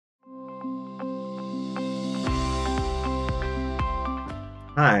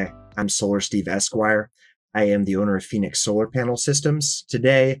Hi, I'm Solar Steve Esquire. I am the owner of Phoenix Solar Panel Systems.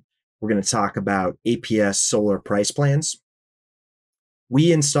 Today, we're going to talk about APS solar price plans.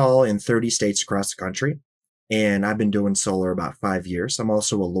 We install in 30 states across the country, and I've been doing solar about 5 years. I'm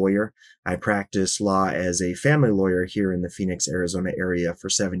also a lawyer. I practiced law as a family lawyer here in the Phoenix, Arizona area for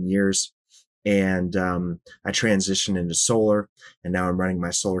 7 years. And I transitioned into solar, and now I'm running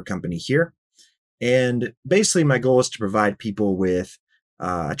my solar company here. And basically, my goal is to provide people with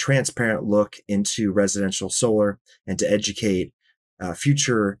a transparent look into residential solar and to educate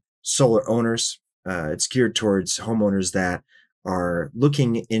future solar owners. It's geared towards homeowners that are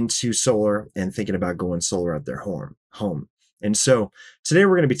looking into solar and thinking about going solar at their home. And so today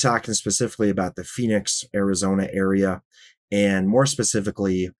we're going to be talking specifically about the Phoenix, Arizona area, and more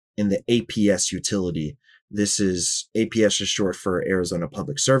specifically in the APS utility. This is APS is short for Arizona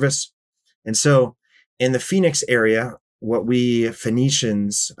Public Service. And so in the Phoenix area, what we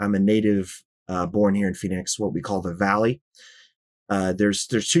Phoenicians, I'm a native born here in Phoenix, what we call the Valley. There's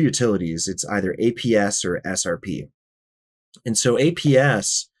two utilities. It's either APS or SRP. And so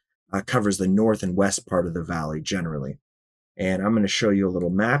APS covers the north and west part of the valley generally. And I'm going to show you a little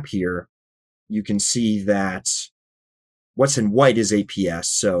map here. You can see that what's in white is APS.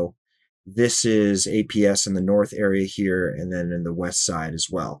 So this is APS in the north area here, and then in the west side as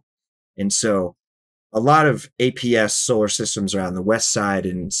well. And so a lot of APS solar systems are on the west side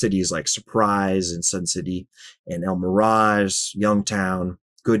in cities like Surprise and Sun City and El Mirage, Youngtown,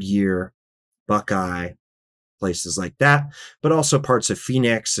 Goodyear, Buckeye, places like that, but also parts of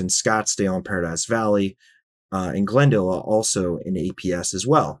Phoenix and Scottsdale and Paradise Valley and Glendale are also in APS as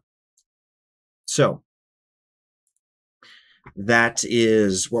well. So that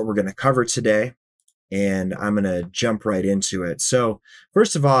is what we're going to cover today, and I'm going to jump right into it. So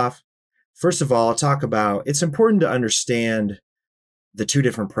first of all, I'll talk about, it's important to understand the two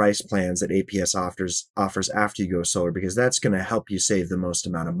different price plans that APS offers after you go solar, because that's going to help you save the most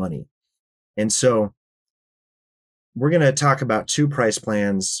amount of money. And so we're going to talk about two price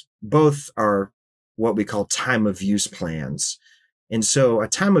plans. Both are what we call time of use plans. And so a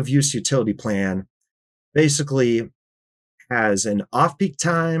time of use utility plan basically has an off-peak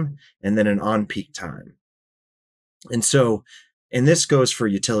time and then an on-peak time. And this goes for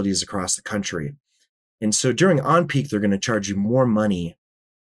utilities across the country. And so during on-peak, they're going to charge you more money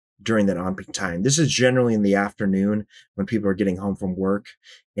during that on-peak time. This is generally in the afternoon when people are getting home from work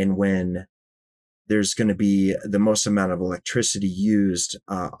and when there's going to be the most amount of electricity used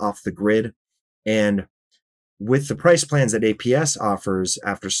off the grid. And with the price plans that APS offers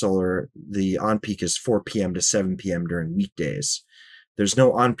after solar, the on-peak is 4 p.m. to 7 p.m. during weekdays. There's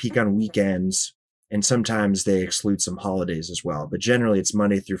no on-peak on weekends, and sometimes they exclude some holidays as well. But generally, it's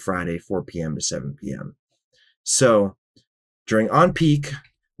Monday through Friday, 4 p.m. to 7 p.m. So during on-peak,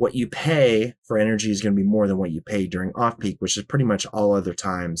 what you pay for energy is going to be more than what you pay during off-peak, which is pretty much all other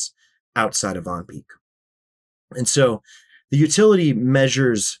times outside of on-peak. And so the utility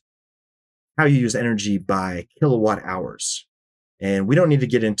measures how you use energy by kilowatt hours. And we don't need to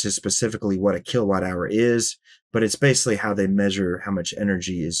get into specifically what a kilowatt hour is, but it's basically how they measure how much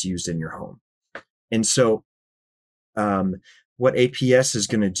energy is used in your home. And so what APS is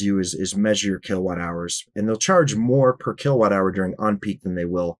going to do is measure your kilowatt hours, and they'll charge more per kilowatt hour during on-peak than they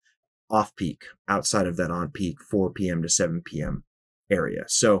will off-peak, outside of that on-peak 4 p.m. to 7 p.m. area.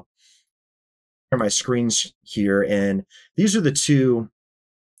 So here are my screens here, and these are the two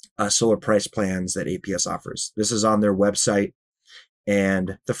solar price plans that APS offers. This is on their website,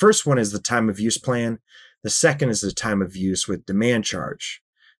 and the first one is the time of use plan. The second is the time of use with demand charge.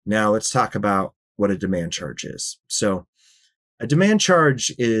 Now let's talk about what a demand charge is. So a demand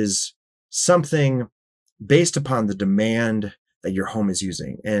charge is something based upon the demand that your home is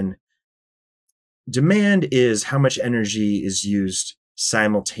using. And demand is how much energy is used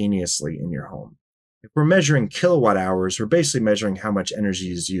simultaneously in your home. If we're measuring kilowatt hours, we're basically measuring how much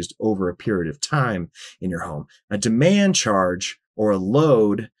energy is used over a period of time in your home. A demand charge or a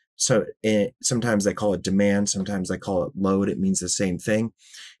load, so sometimes they call it demand, sometimes they call it load. It means the same thing.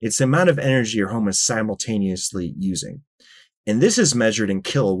 It's the amount of energy your home is simultaneously using. And this is measured in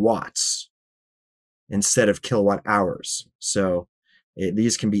kilowatts instead of kilowatt hours. So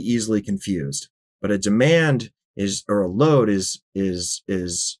these can be easily confused. But a demand or a load is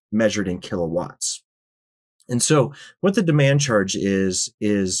measured in kilowatts. And so what the demand charge is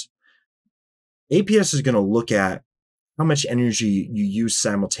APS is going to look at how much energy you use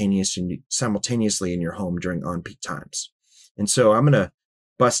simultaneously in your home during on-peak times. And so I'm going to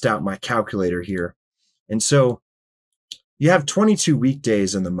bust out my calculator here. And so you have 22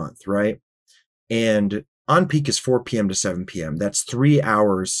 weekdays in the month, right? And on peak is 4 p.m. to 7 p.m. That's 3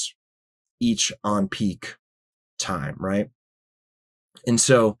 hours each on peak time, right? And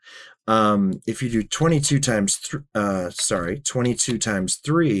so if you do 22 times 3, let's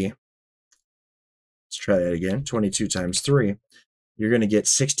try that again, 22 times 3, you're going to get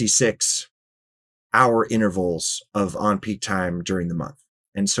 66 hour intervals of on-peak time during the month.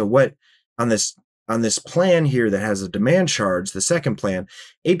 And so what on this plan here that has a demand charge, the second plan,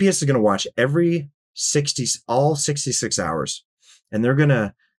 APS is going to watch all 66 hours, and they're going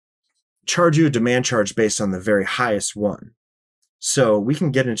to charge you a demand charge based on the very highest one. So we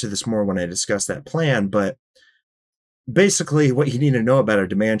can get into this more when I discuss that plan, but basically what you need to know about a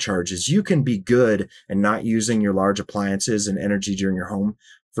demand charge is you can be good and not using your large appliances and energy during your home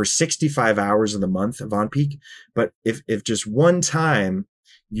for 65 hours of the month of on peak. But if just one time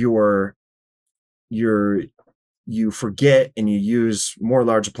you forget and you use more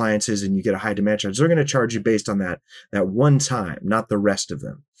large appliances and you get a high demand charge, they're going to charge you based on that one time, not the rest of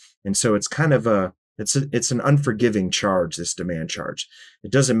them. And so it's kind of it's an unforgiving charge, this demand charge.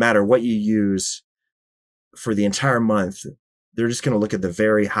 It doesn't matter what you use for the entire month. They're just going to look at the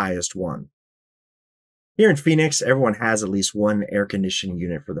very highest one. Here in Phoenix, everyone has at least one air conditioning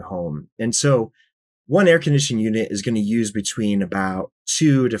unit for the home. And so one air conditioning unit is going to use between about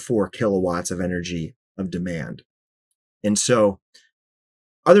 2 to 4 kilowatts of energy of demand. And so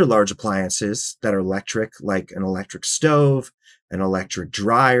other large appliances that are electric, like an electric stove, an electric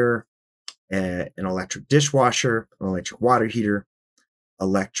dryer, an electric dishwasher, an electric water heater,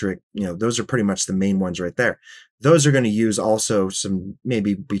 those are pretty much the main ones right there. Those are going to use also some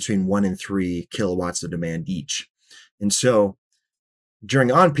maybe between 1 and 3 kilowatts of demand each. And so during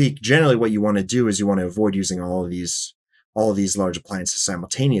on peak, generally what you want to do is you want to avoid using all of these large appliances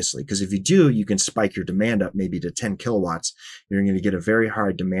simultaneously, because if you do, you can spike your demand up maybe to 10 kilowatts. You're going to get a very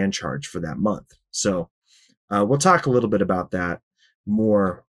high demand charge for that month. So we'll talk a little bit about that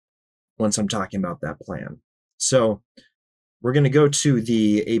more once I'm talking about that plan. So we're going to go to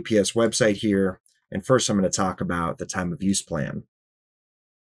the APS website here, and first I'm going to talk about the time of use plan.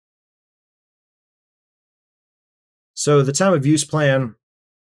 So the time of use plan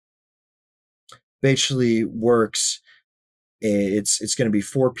basically works. It's going to be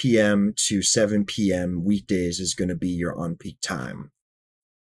 4 p.m. to 7 p.m. weekdays is going to be your on-peak time.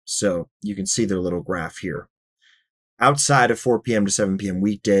 So you can see their little graph here. Outside of 4 p.m. to 7 p.m.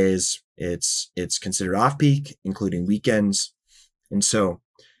 weekdays, it's considered off-peak, including weekends. And so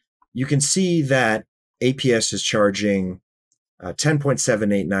you can see that APS is charging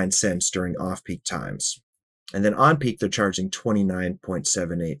 10.789 cents during off-peak times. And then on-peak, they're charging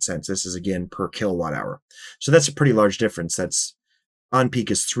 29.78 cents. This is, again, per kilowatt hour. So that's a pretty large difference. On-peak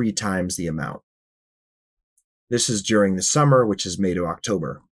is 3 times the amount. This is during the summer, which is May to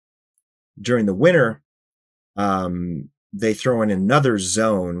October. During the winter, they throw in another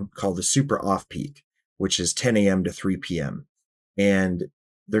zone called the super off-peak, which is 10 a.m. to 3 p.m. And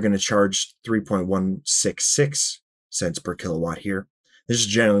they're going to charge 3.166 cents per kilowatt here. This is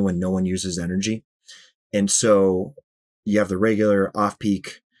generally when no one uses energy. And so you have the regular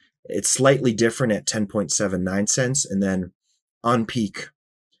off-peak. It's slightly different at 10.79 cents. And then on-peak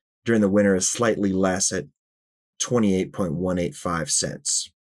during the winter is slightly less at 28.185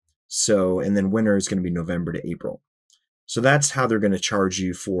 cents. So, and then winter is going to be November to April. So that's how they're going to charge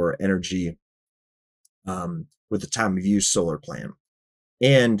you for energy with the time of use solar plan.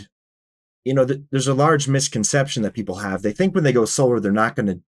 And, there's a large misconception that people have. They think when they go solar, they're not going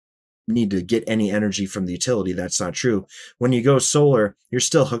to need to get any energy from the utility. That's not true. When you go solar, you're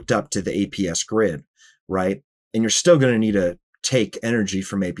still hooked up to the APS grid, right? And you're still going to need to take energy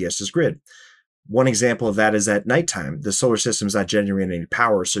from APS's grid. One example of that is at nighttime. The solar system's not generating any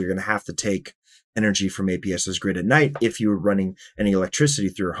power, so you're going to have to take energy from APS's grid at night if you were running any electricity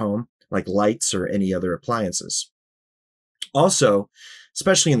through your home, like lights or any other appliances. Also,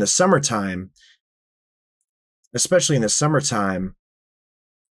 especially in the summertime,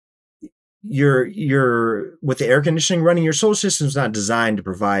 you're with the air conditioning running, your solar system's not designed to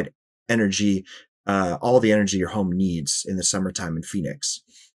provide energy, all the energy your home needs in the summertime in Phoenix,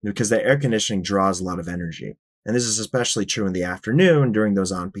 because the air conditioning draws a lot of energy. And this is especially true in the afternoon during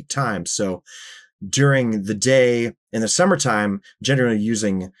those on-peak times. So during the day in the summertime, generally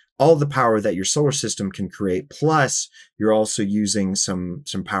using all the power that your solar system can create, plus you're also using some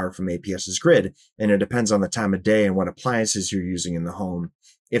power from APS's grid. And it depends on the time of day and what appliances you're using in the home,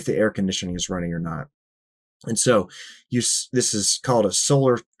 if the air conditioning is running or not. And so this is called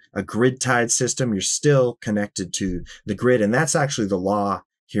a grid-tied system. You're still connected to the grid. And that's actually the law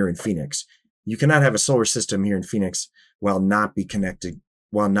here in Phoenix. You cannot have a solar system here in Phoenix while not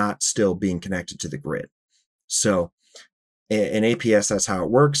still being connected to the grid. So in APS, that's how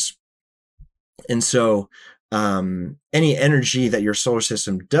it works. And so any energy that your solar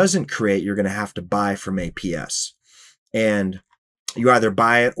system doesn't create, you're going to have to buy from APS. And you either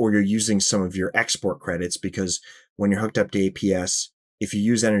buy it or you're using some of your export credits, because when you're hooked up to APS, if you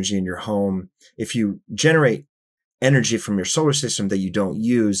use energy in your home, if you generate energy from your solar system that you don't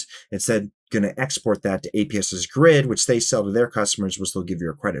use, it's then going to export that to APS's grid, which they sell to their customers, which they'll give you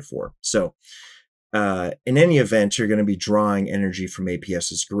a credit for. So in any event, you're going to be drawing energy from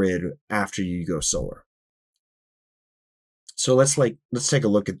APS's grid after you go solar. So let's take a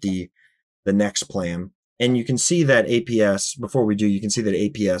look at the next plan. And you can see that APS, before we do, you can see that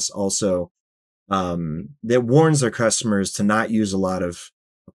APS also, that warns their customers to not use a lot of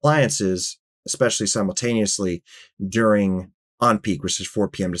appliances, especially simultaneously during on-peak, which is 4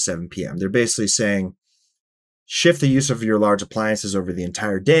 p.m. to 7 p.m. They're basically saying, shift the use of your large appliances over the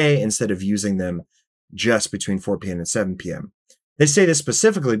entire day instead of using them just between 4 p.m. and 7 p.m. They say this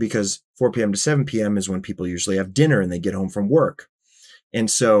specifically because 4 p.m. to 7 p.m. is when people usually have dinner and they get home from work. And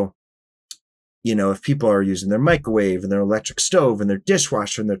so, you know, if people are using their microwave and their electric stove and their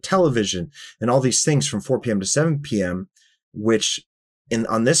dishwasher and their television and all these things from 4 p.m. to 7 p.m., which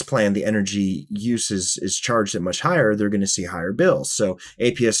on this plan, the energy use is charged at much higher, they're going to see higher bills. So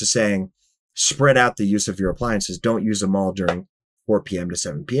APS is saying, spread out the use of your appliances. Don't use them all during 4 p.m. to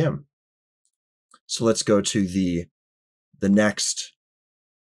 7 p.m. So let's go to the next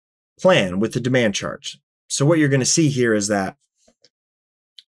plan with the demand charge. So what you're going to see here is that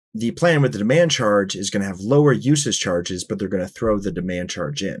the plan with the demand charge is going to have lower usage charges, but they're going to throw the demand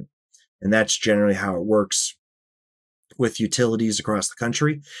charge in. And that's generally how it works with utilities across the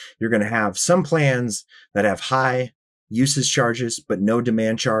country. You're going to have some plans that have high usage charges, but no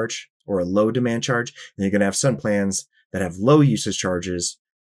demand charge, or a low demand charge. And you're going to have some plans that have low usage charges,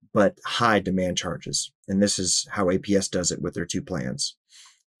 but high demand charges. And this is how APS does it with their two plans.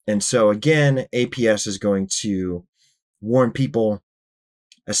 And so again, APS is going to warn people,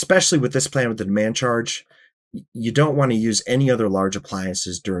 especially with this plan with the demand charge, you don't want to use any other large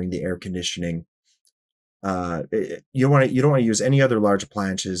appliances during the air conditioning. You don't want to use any other large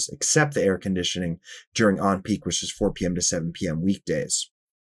appliances except the air conditioning during on-peak, which is 4 p.m. to 7 p.m. weekdays.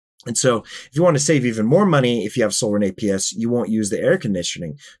 And so if you want to save even more money, if you have solar and APS, you won't use the air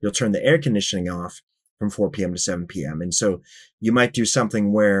conditioning. You'll turn the air conditioning off from 4 p.m. to 7 p.m. And so you might do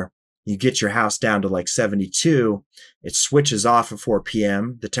something where you get your house down to like 72, it switches off at 4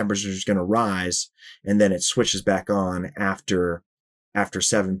 p.m., the temperature is going to rise, and then it switches back on after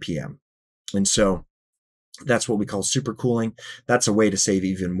 7 p.m. And so that's what we call supercooling. That's a way to save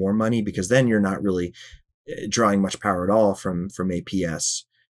even more money, because then you're not really drawing much power at all from APS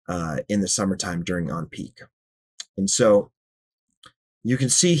in the summertime during on-peak. And so you can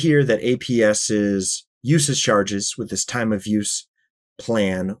see here that APS's usage charges with this time of use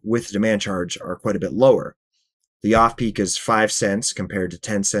plan with demand charge are quite a bit lower. The off-peak is 5 cents compared to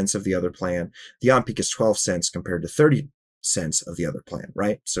 10 cents of the other plan. The on-peak is 12 cents compared to 30 cents of the other plan,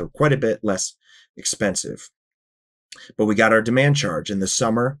 right? So quite a bit less expensive. But we got our demand charge in the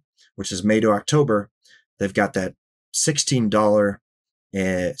summer, which is May to October. They've got that $16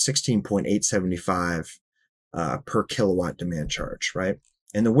 and 16.875 per kilowatt demand charge, right?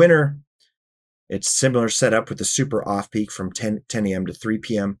 In the winter, it's similar setup with the super off-peak from 10 a.m. to 3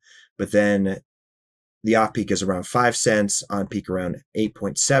 p.m., but then the off-peak is around 5 cents, on-peak around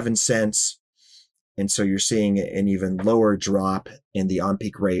 8.7 cents. And so you're seeing an even lower drop in the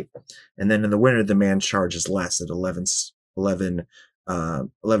on-peak rate. And then in the winter, the demand charge is less at $11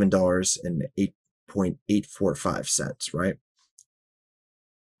 and 8.845 cents, right?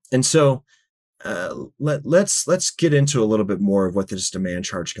 And so let's get into a little bit more of what this demand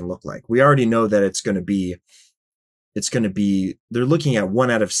charge can look like. We already know that it's going to be, they're looking at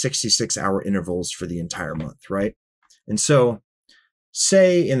 1 out of 66-hour intervals for the entire month, right? And so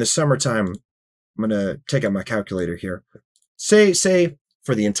say in the summertime, I'm going to take out my calculator here. Say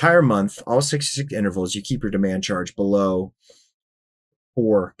for the entire month, all 66 intervals, you keep your demand charge below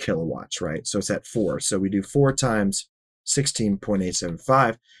 4 kilowatts, right? So it's at 4. So we do 4 times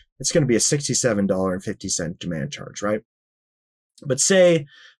 16.875. It's going to be a $67.50 demand charge, right? But say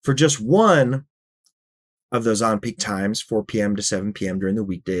for just one of those on-peak times, 4 p.m. to 7 p.m. during the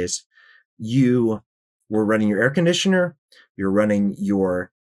weekdays, you were running your air conditioner, you're running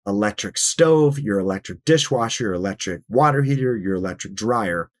your electric stove, your electric dishwasher, your electric water heater, your electric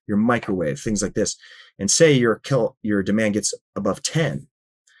dryer, your microwave, things like this. And say your demand gets above 10.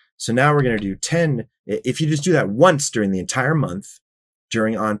 So now we're going to do 10. If you just do that once during the entire month,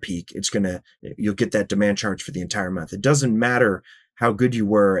 during on peak, you'll get that demand charge for the entire month. It doesn't matter how good you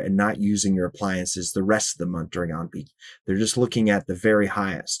were and not using your appliances the rest of the month during on-peak. They're just looking at the very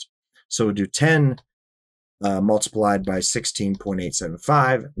highest. So we'll do 10 multiplied by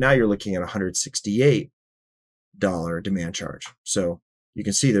 16.875. Now you're looking at $168 demand charge. So you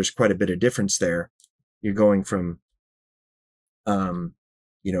can see there's quite a bit of difference there. You're going from, 4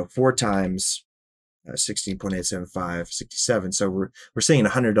 times 16.875, 67. So we're seeing a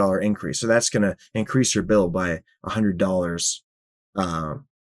 $100 increase. So that's going to increase your bill by $100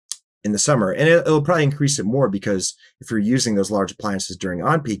 in the summer. And it'll probably increase it more because if you're using those large appliances during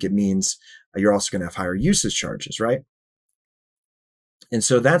on-peak, it means you're also going to have higher usage charges, right? And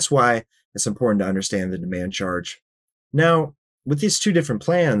so that's why it's important to understand the demand charge. Now, with these two different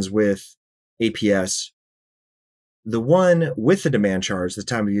plans with APS, the one with the demand charge, the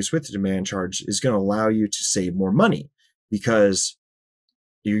time of use with the demand charge, is going to allow you to save more money because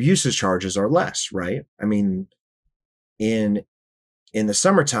your usage charges are less, right? I mean, in the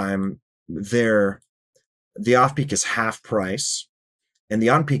summertime, the off-peak is half price, and the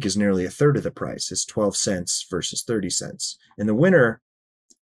on-peak is nearly a third of the price. It's 12 cents versus 30 cents. In the winter,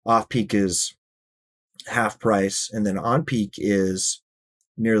 off-peak is half price, and then on-peak is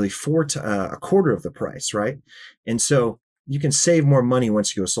nearly a quarter of the price, right? And so you can save more money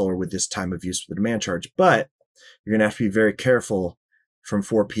once you go solar with this time of use with the demand charge, but you're going to have to be very careful from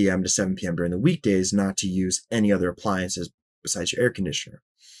 4 p.m. to 7 p.m. during the weekdays not to use any other appliances besides your air conditioner.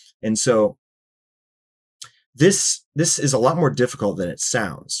 And so this is a lot more difficult than it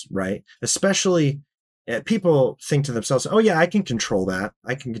sounds, right? Especially people think to themselves, oh yeah, I can control that.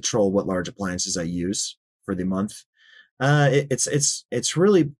 I can control what large appliances I use for the month. It's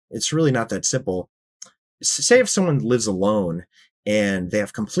really not that simple. Say if someone lives alone and they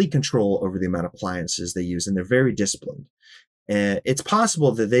have complete control over the amount of appliances they use and they're very disciplined. And it's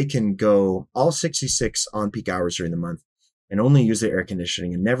possible that they can go all 66 on-peak hours during the month and only use their air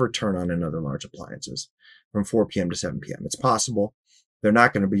conditioning and never turn on another large appliances from 4 p.m. to 7 p.m. It's possible. They're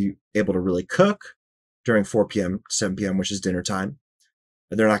not going to be able to really cook during 4 p.m. to 7 p.m., which is dinner time.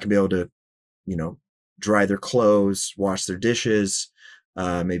 They're not going to be able to, dry their clothes, wash their dishes,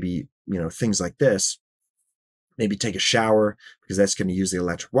 maybe, things like this. Maybe take a shower because that's going to use the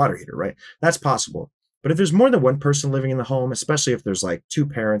electric water heater, right? That's possible. But if there's more than one person living in the home, especially if there's like 2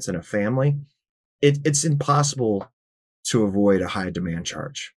 parents and a family, it's impossible to avoid a high demand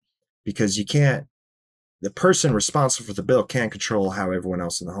charge because the person responsible for the bill can't control how everyone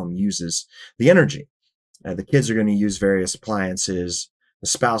else in the home uses the energy. The kids are going to use various appliances. The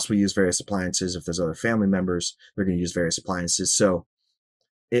spouse will use various appliances. If there's other family members, they're going to use various appliances. So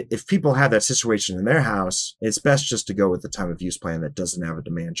if people have that situation in their house, it's best just to go with the time of use plan that doesn't have a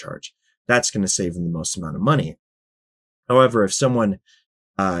demand charge. That's going to save them the most amount of money. However, if someone,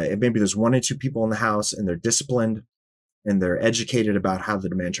 maybe there's 1 or 2 people in the house and they're disciplined and they're educated about how the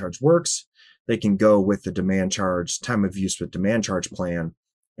demand charge works, they can go with the demand charge, time of use with demand charge plan,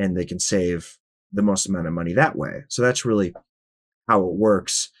 and they can save the most amount of money that way. So that's really how it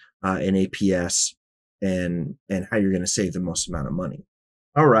works in APS and how you're going to save the most amount of money.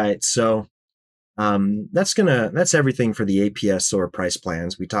 All right, so that's everything for the APS solar price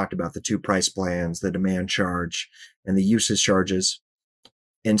plans. We talked about the 2 price plans, the demand charge, and the usage charges.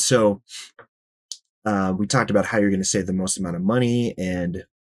 And so we talked about how you're going to save the most amount of money and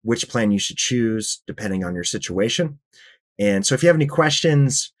which plan you should choose depending on your situation. And so if you have any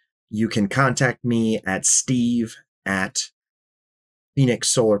questions, you can contact me at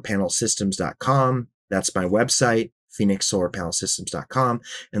steve@phoenixsolarpanelsystems.com. That's my website, phoenixsolarpanelsystems.com,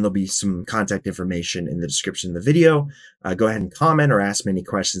 and there'll be some contact information in the description of the video. Go ahead and comment or ask me any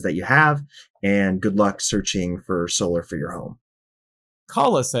questions that you have, and good luck searching for solar for your home.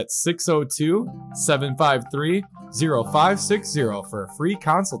 Call us at 602-753-0560 for a free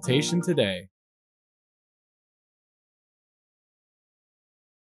consultation today.